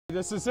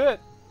This is it.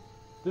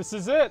 This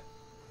is it.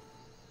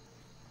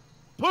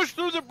 Push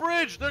through the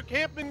bridge. They're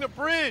camping the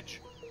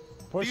bridge.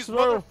 Push These through.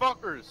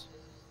 motherfuckers.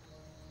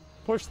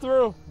 Push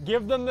through.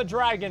 Give them the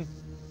dragon.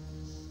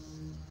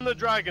 The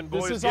dragon,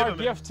 boys. This is our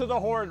gift to the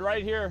Horde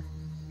right here.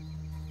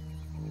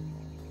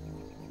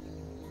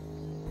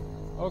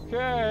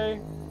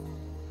 Okay.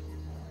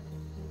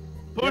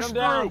 Push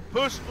through.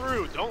 Push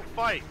through. Don't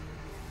fight.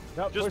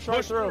 Yep, Just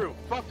push through.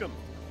 Fuck them.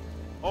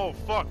 Oh,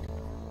 fuck.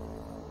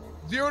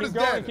 Zero is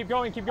dead. Keep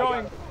going, keep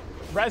going.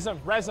 Res him,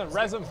 res him,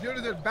 res him. Zero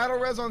is dead. Battle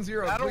res on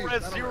Zero. Battle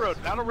res zero.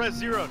 Battle res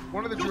zero.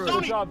 One of the Good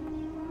druids. job.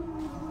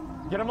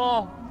 Get them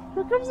all.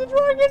 Here comes the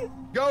dragon.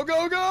 Go,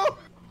 go, go.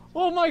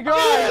 Oh my god.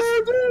 Yes.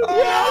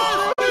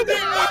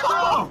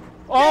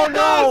 Oh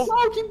no.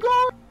 Oh, keep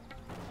going.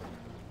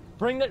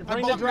 Bring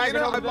the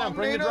dragon over them.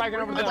 Bring the dragon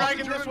over The them.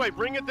 dragon this way.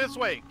 Bring it this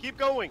way. Keep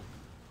going.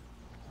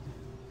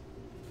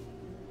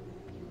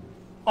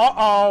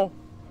 Uh-oh.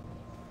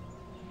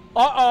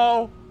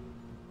 Uh-oh.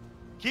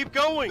 Keep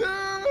going.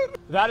 Dude.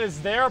 That is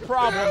their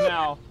problem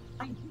now.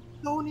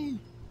 Tony.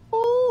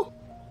 Oh.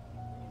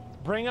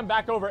 Bring them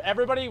back over.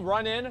 Everybody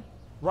run in.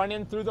 Run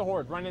in through the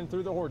Horde. Run in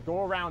through the Horde.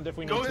 Go around if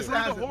we need Go to. through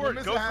the Horde.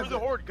 Go through the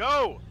Horde.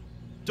 Go.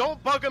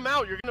 Don't bug them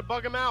out. You're going to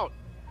bug them out.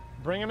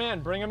 Bring them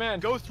in. Bring them in.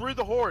 Go through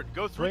the Horde.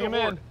 Go through Bring the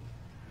them Horde. in.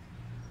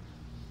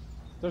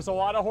 There's a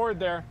lot of Horde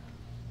there.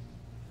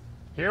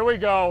 Here we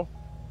go.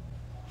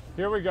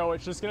 Here we go.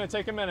 It's just going to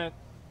take a minute.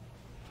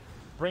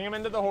 Bring them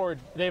into the Horde.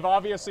 They've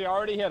obviously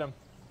already hit them.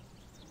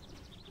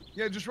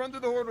 Yeah, just run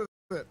through the Horde with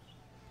it.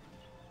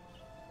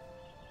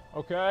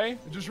 Okay.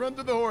 Just run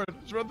through the Horde.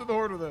 Just run through the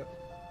Horde with it.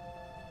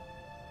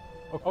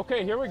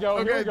 Okay, here we go.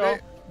 Okay, here we go.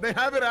 They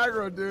have it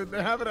aggroed, dude.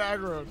 They have it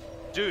aggroed.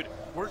 Dude,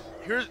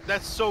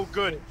 that's so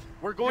good.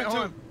 We're going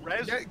to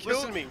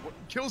listen to me.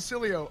 Kill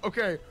Cilio.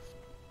 Okay.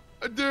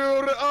 Dude,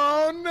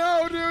 oh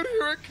no, dude,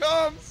 here it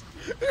comes.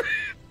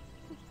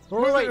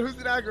 Who's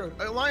it aggro?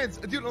 Alliance,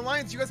 dude,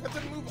 Alliance, you guys have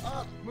to move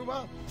up. Move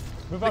up.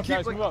 Move up,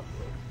 guys, move up.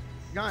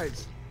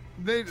 Guys,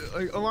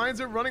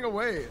 Alliance are running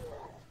away.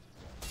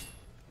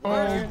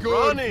 Oh,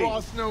 good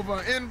Frost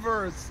Nova,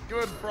 inverse.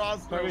 Good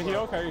Frost Nova. Can you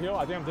heal? Can you heal?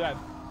 I think I'm dead.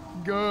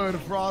 Good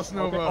Frost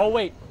Nova. Okay. Oh,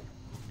 wait.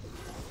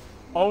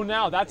 Oh,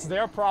 now, that's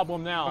their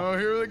problem now. Oh,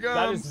 here it goes.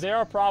 That is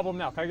their problem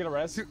now. Can I get a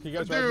res? Can you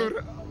guys res me?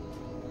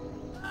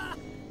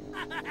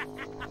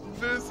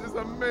 This is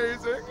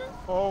amazing.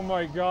 Oh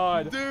my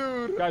god.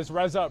 Dude. Guys,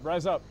 res up,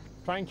 res up.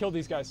 Try and kill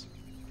these guys.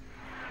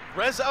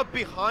 Res up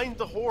behind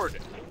the Horde.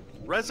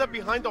 Res up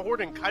behind the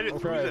Horde and kite it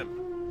through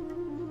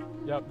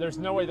them. Yep, there's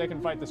no way they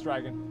can fight this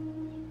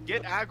dragon.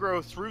 Get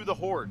aggro through the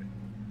Horde.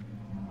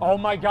 Oh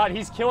my god,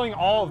 he's killing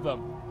all of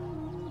them.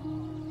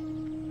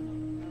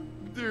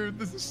 Dude,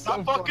 this is Stop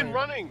so fucking funny.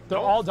 running. They're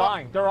all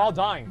dying. They're all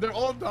dying. They're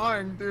all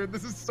dying, dude.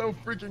 This is so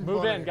freaking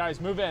Move funny. in, guys.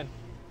 Move in.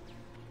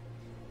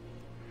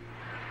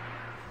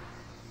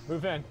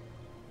 Move in.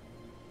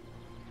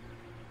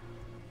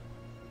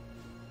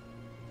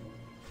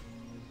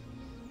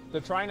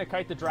 They're trying to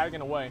kite the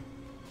dragon away.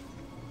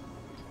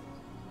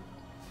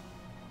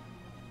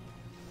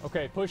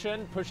 Okay, push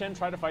in,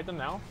 try to fight them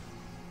now.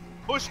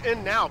 Push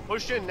in now,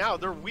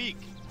 they're weak.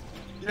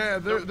 Yeah,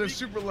 they're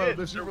super low,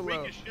 they're super weak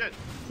low. as shit.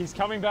 He's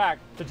coming back.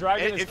 The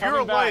dragon is coming back. If you're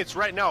Alliance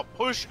right now,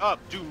 push up.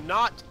 Do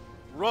not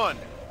run.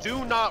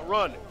 Do not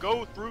run.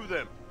 Go through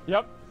them.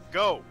 Yep.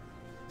 Go.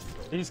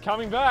 He's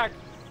coming back.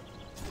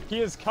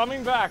 He is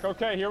coming back.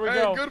 Okay, here we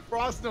go. Good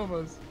Frost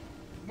Novas.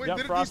 Wait, yep,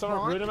 did Frost it despawn?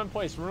 Nova. Root him in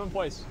place. Root him in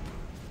place.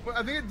 Well,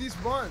 I think it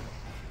despawned.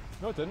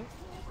 No, it didn't.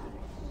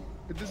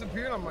 It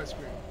disappeared on my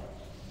screen.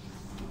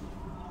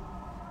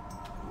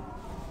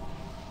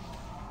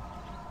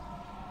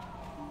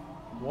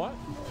 What?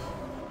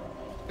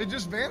 It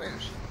just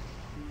vanished.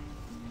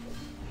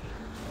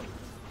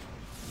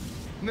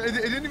 No, it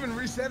didn't even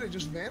reset, it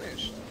just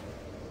vanished.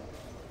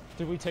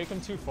 Did we take him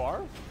too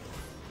far?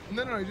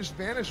 No, he just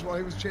vanished while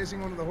he was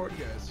chasing one of the Horde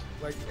guys.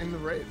 Like, in the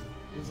raid.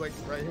 He was like,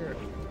 right here.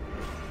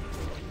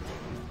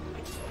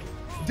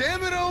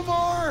 Damn it,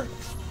 Omar!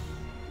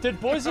 Did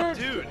Blizzard?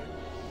 Dude.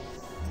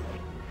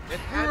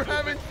 We were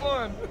having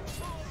fun.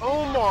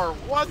 Omar,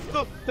 what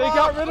the fuck? They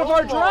got rid of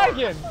our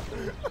dragon!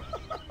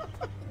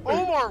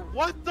 Omar,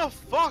 what the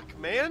fuck,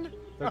 man?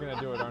 They're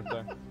gonna do it, aren't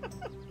they?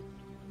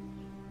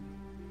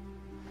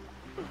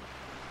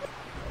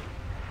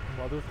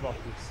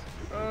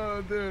 Motherfuckers.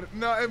 Oh, dude.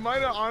 No, it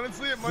might have,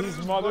 honestly, it might have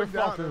just bugged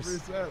out and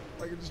reset.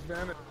 Like, it just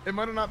vanished. It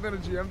might have not been a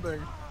GM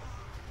thing.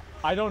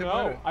 I don't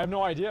know. I have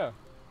no idea.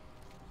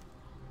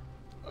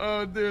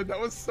 Oh, dude, that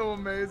was so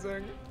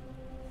amazing.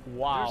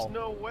 Wow. There's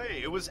no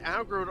way. It was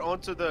aggroed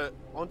onto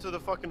the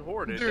fucking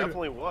Horde. It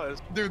definitely was.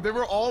 Dude, they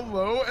were all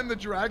low, and the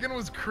dragon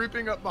was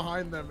creeping up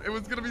behind them. It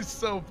was gonna be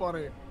so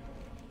funny.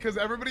 Because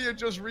everybody had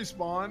just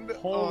respawned.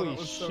 Holy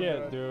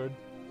shit, dude.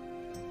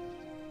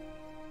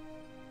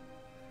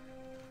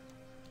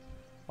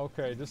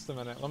 Okay, just a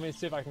minute. Let me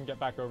see if I can get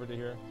back over to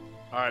here.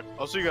 Alright,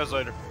 I'll see you guys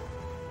later.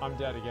 I'm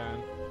dead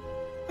again.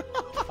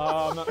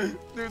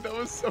 Dude, that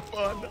was so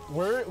fun.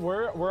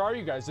 Where are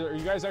you guys? Are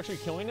you guys actually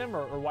killing him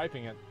or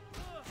wiping it?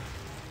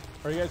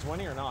 Are you guys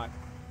winning or not?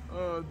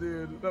 Oh,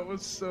 dude, that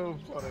was so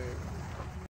funny.